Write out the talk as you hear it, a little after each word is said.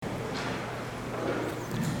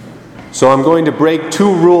So I'm going to break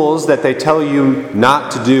two rules that they tell you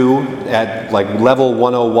not to do at like level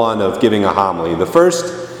 101 of giving a homily. The first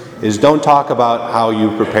is don't talk about how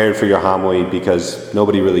you prepared for your homily because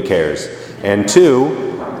nobody really cares. And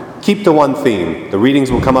two, keep the one theme. The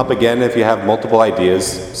readings will come up again if you have multiple ideas.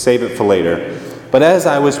 Save it for later. But as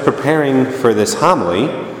I was preparing for this homily,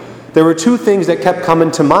 there were two things that kept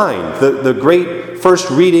coming to mind. The great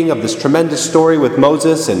first reading of this tremendous story with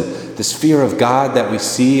Moses and this fear of God that we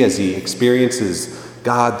see as he experiences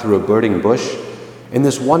God through a burning bush, and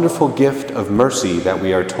this wonderful gift of mercy that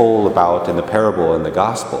we are told about in the parable in the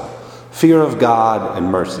gospel. Fear of God and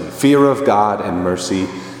mercy. Fear of God and mercy.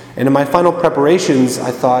 And in my final preparations,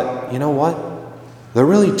 I thought, you know what? There are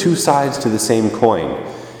really two sides to the same coin.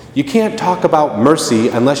 You can't talk about mercy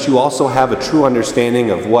unless you also have a true understanding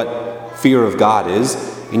of what fear of God is,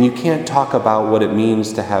 and you can't talk about what it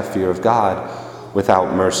means to have fear of God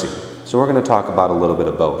without mercy. So we're going to talk about a little bit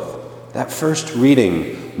of both. That first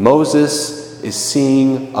reading, Moses is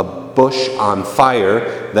seeing a bush on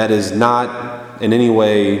fire that is not in any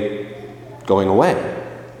way going away.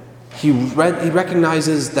 He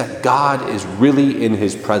recognizes that God is really in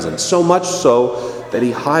his presence, so much so that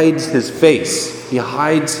he hides his face. He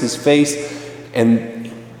hides his face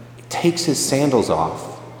and takes his sandals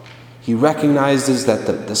off. He recognizes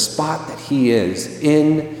that the spot that he is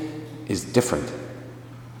in is different.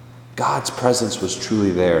 God's presence was truly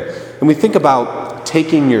there. When we think about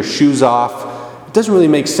taking your shoes off, it doesn't really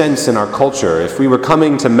make sense in our culture. If we were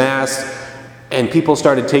coming to Mass and people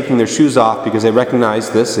started taking their shoes off because they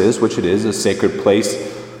recognized this is, which it is, a sacred place,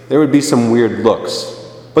 there would be some weird looks.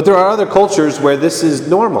 But there are other cultures where this is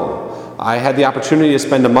normal. I had the opportunity to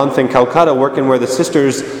spend a month in Calcutta working where the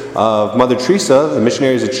sisters of Mother Teresa, the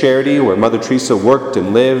missionaries of charity, where Mother Teresa worked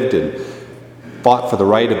and lived and fought for the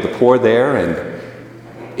right of the poor there. And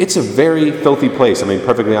it's a very filthy place. I mean,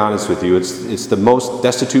 perfectly honest with you. It's the most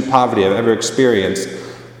destitute poverty I've ever experienced.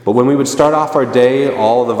 But when we would start off our day,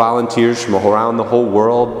 all the volunteers from around the whole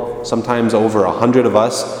world, sometimes over 100 of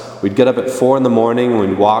us, we'd get up at 4 in the morning and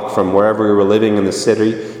we'd walk from wherever we were living in the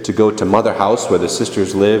city to go to Mother House where the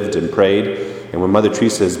sisters lived and prayed and where Mother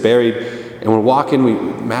Teresa is buried. And we'd walk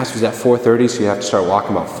in, Mass was at 4:30, so you have to start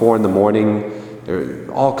walking about 4 in the morning. There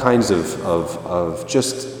are all kinds of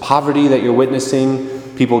just poverty that you're witnessing,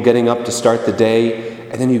 people getting up to start the day,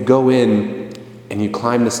 and then you go in and you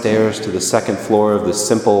climb the stairs to the second floor of this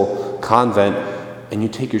simple convent, and you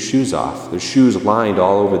take your shoes off. There's shoes lined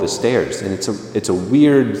all over the stairs, and it's a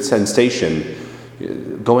weird sensation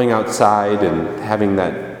going outside and having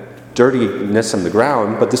that dirtiness on the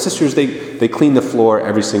ground. But the sisters, they clean the floor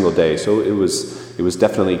every single day, so it was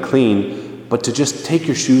definitely clean. But to just take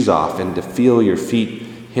your shoes off and to feel your feet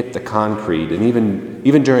hit the concrete, and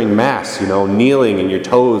even during Mass, kneeling and your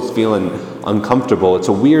toes feeling uncomfortable, it's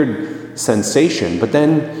a weird sensation. But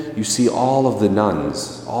then you see all of the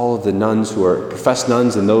nuns who are professed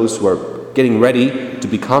nuns and those who are getting ready to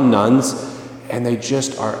become nuns, and they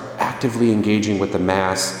just are actively engaging with the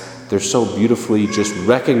Mass. They're so beautifully just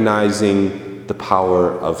recognizing the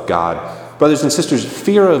power of God. Brothers and sisters,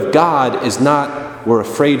 fear of God is not we're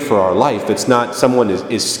afraid for our life. It's not someone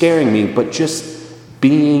is scaring me, but just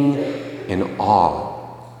being in awe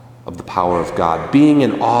of the power of God, being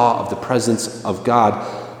in awe of the presence of God.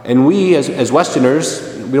 And we, as Westerners,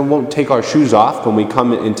 we won't take our shoes off when we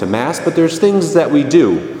come into Mass, but there's things that we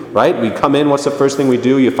do, right? We come in, what's the first thing we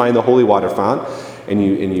do? You find the holy water font, and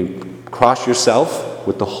you cross yourself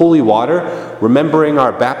with the holy water, remembering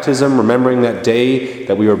our baptism, remembering that day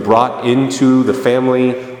that we were brought into the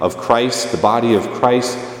family of Christ, the body of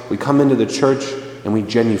Christ. We come into the church and we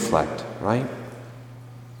genuflect, right?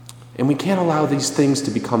 And we can't allow these things to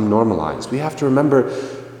become normalized. We have to remember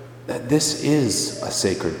that this is a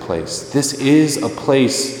sacred place. This is a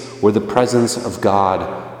place where the presence of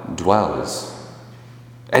God dwells.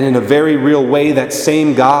 And in a very real way, that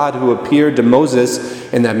same God who appeared to Moses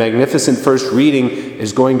in that magnificent first reading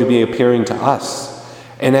is going to be appearing to us.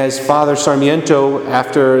 And as Father Sarmiento,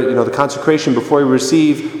 after the consecration, before we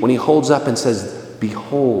receive, when he holds up and says,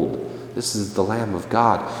 "Behold, this is the Lamb of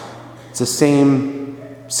God," it's the same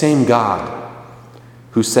God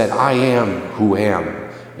who said, "I am who am,"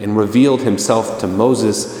 and revealed himself to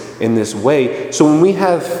Moses in this way. So when we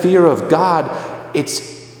have fear of God, it's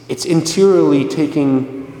interiorly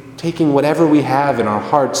taking whatever we have in our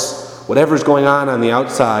hearts, whatever's going on the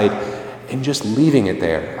outside, and just leaving it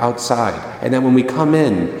there outside. And then when we come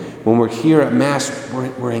in, when we're here at Mass,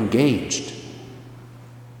 we're engaged.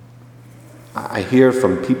 I hear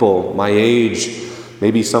from people my age,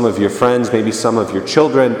 maybe some of your friends, maybe some of your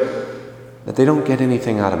children, that they don't get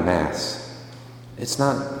anything out of Mass. It's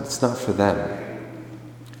not for them.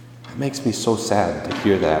 It makes me so sad to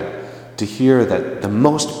hear that. To hear that the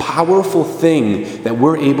most powerful thing that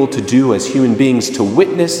we're able to do as human beings to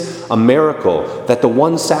witness a miracle, that the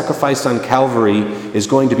one sacrificed on Calvary is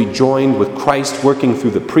going to be joined with Christ working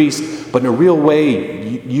through the priest, but in a real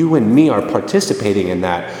way, you and me are participating in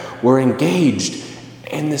that. We're engaged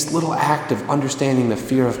in this little act of understanding the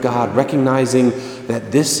fear of God, recognizing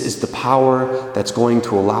that this is the power that's going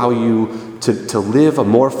to allow you to live a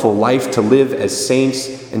more full life, to live as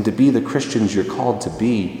saints, and to be the Christians you're called to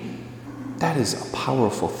be. That is a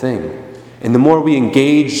powerful thing. And the more we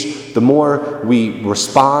engage, the more we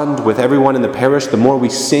respond with everyone in the parish, the more we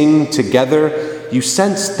sing together, you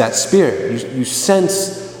sense that spirit. You sense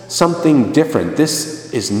something different.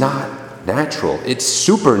 This is not natural. It's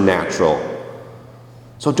supernatural.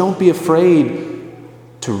 So don't be afraid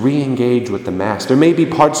to re-engage with the Mass. There may be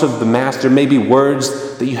parts of the Mass, there may be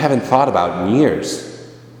words that you haven't thought about in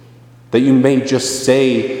years, that you may just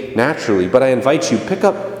say naturally. But I invite you, pick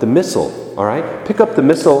up the Missal. All right? Pick up the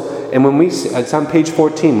Missal, and it's on page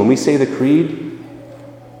 14. When we say the Creed,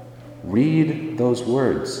 read those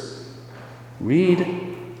words. Read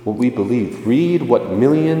what we believe. Read what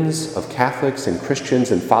millions of Catholics and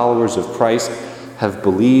Christians and followers of Christ have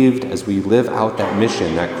believed as we live out that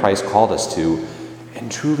mission that Christ called us to, and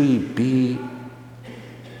truly be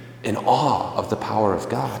in awe of the power of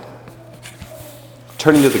God.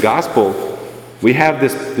 Turning to the Gospel, we have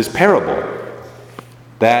this parable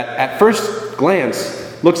that at first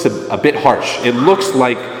glance looks a bit harsh. It looks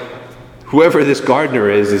like whoever this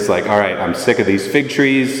gardener is like, all right, I'm sick of these fig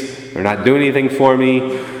trees. They're not doing anything for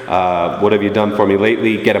me. What have you done for me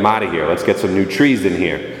lately? Get them out of here. Let's get some new trees in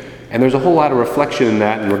here. And there's a whole lot of reflection in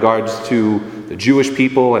that in regards to the Jewish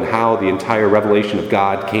people and how the entire revelation of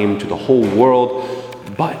God came to the whole world.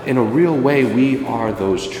 But in a real way, we are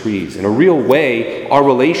those trees. In a real way, our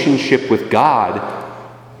relationship with God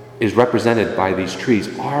is represented by these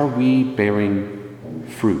trees. Are we bearing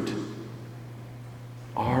fruit?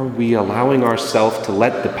 Are we allowing ourselves to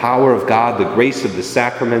let the power of God, the grace of the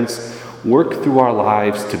sacraments, work through our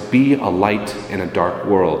lives to be a light in a dark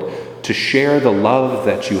world, to share the love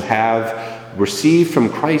that you have received from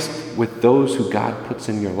Christ with those who God puts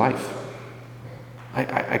in your life?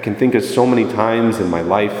 I can think of so many times in my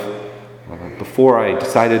life before I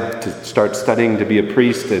decided to start studying to be a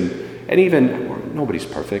priest, and even nobody's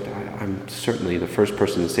perfect. I'm certainly the first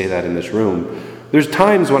person to say that in this room. There's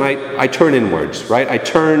times when I turn inwards, right? I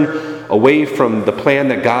turn away from the plan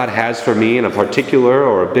that God has for me in a particular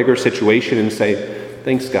or a bigger situation and say,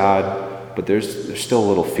 thanks God, but there's still a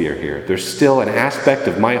little fear here. There's still an aspect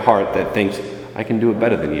of my heart that thinks I can do it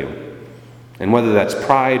better than you. And whether that's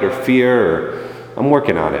pride or fear, or I'm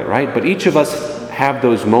working on it, right? But each of us have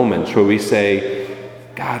those moments where we say,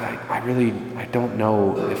 God, I don't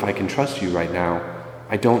know if I can trust you right now.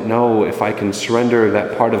 I don't know if I can surrender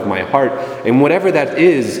that part of my heart. And whatever that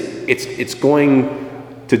is, it's going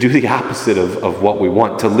to do the opposite of what we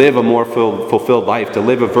want, to live a more fulfilled life, to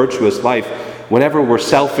live a virtuous life. Whenever we're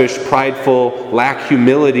selfish, prideful, lack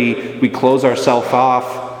humility, we close ourselves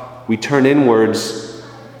off, we turn inwards,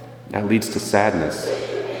 that leads to sadness.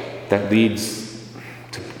 That leads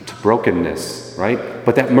to brokenness, right?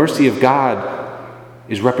 But that mercy of God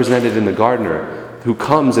is represented in the gardener who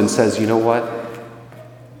comes and says, you know what?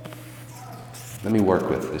 Let me work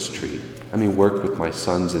with this tree. Let me work with my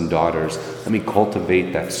sons and daughters. Let me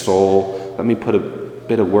cultivate that soul. Let me put a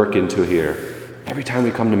bit of work into here. Every time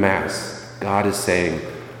we come to Mass, God is saying,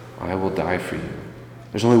 I will die for you.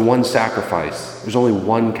 There's only one sacrifice. There's only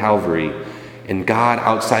one Calvary. And God,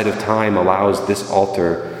 outside of time, allows this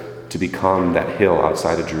altar to become that hill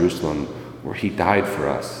outside of Jerusalem where he died for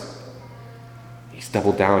us. He's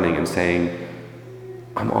double downing and saying,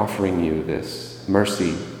 I'm offering you this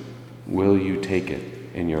mercy. Will you take it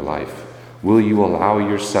in your life? Will you allow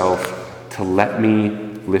yourself to let me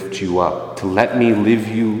lift you up, to let me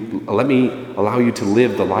allow you to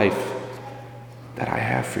live the life that I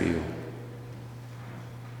have for you?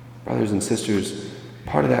 Brothers and sisters,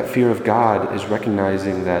 part of that fear of God is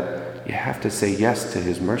recognizing that you have to say yes to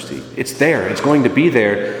his mercy. It's there, it's going to be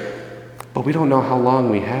there, but we don't know how long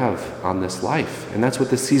we have on this life. And that's what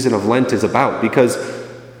the season of Lent is about, because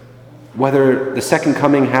whether the second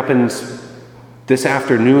coming happens this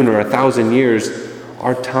afternoon or 1,000 years,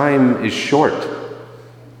 our time is short.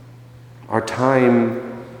 Our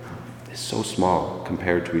time is so small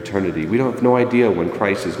compared to eternity. We don't have no idea when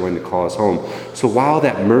Christ is going to call us home. So while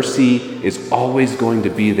that mercy is always going to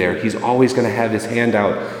be there, he's always going to have his hand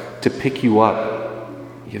out to pick you up,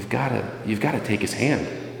 you've got to take his hand.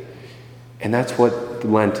 And that's what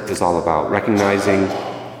Lent is all about, recognizing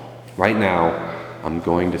right now I'm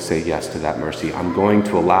going to say yes to that mercy. I'm going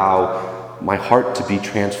to allow my heart to be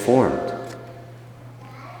transformed.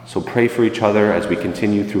 So pray for each other as we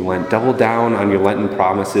continue through Lent. Double down on your Lenten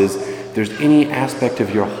promises. If there's any aspect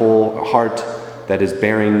of your whole heart that is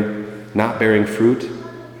not bearing fruit,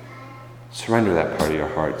 surrender that part of your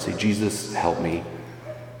heart. Say, Jesus, help me.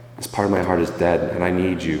 This part of my heart is dead, and I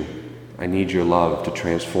need you. I need your love to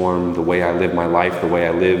transform the way I live my life, the way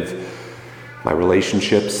I live my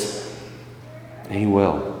relationships. And He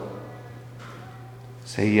will.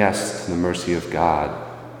 Say yes to the mercy of God,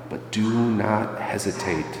 but do not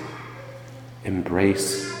hesitate.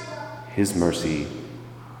 Embrace His mercy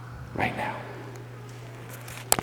right now.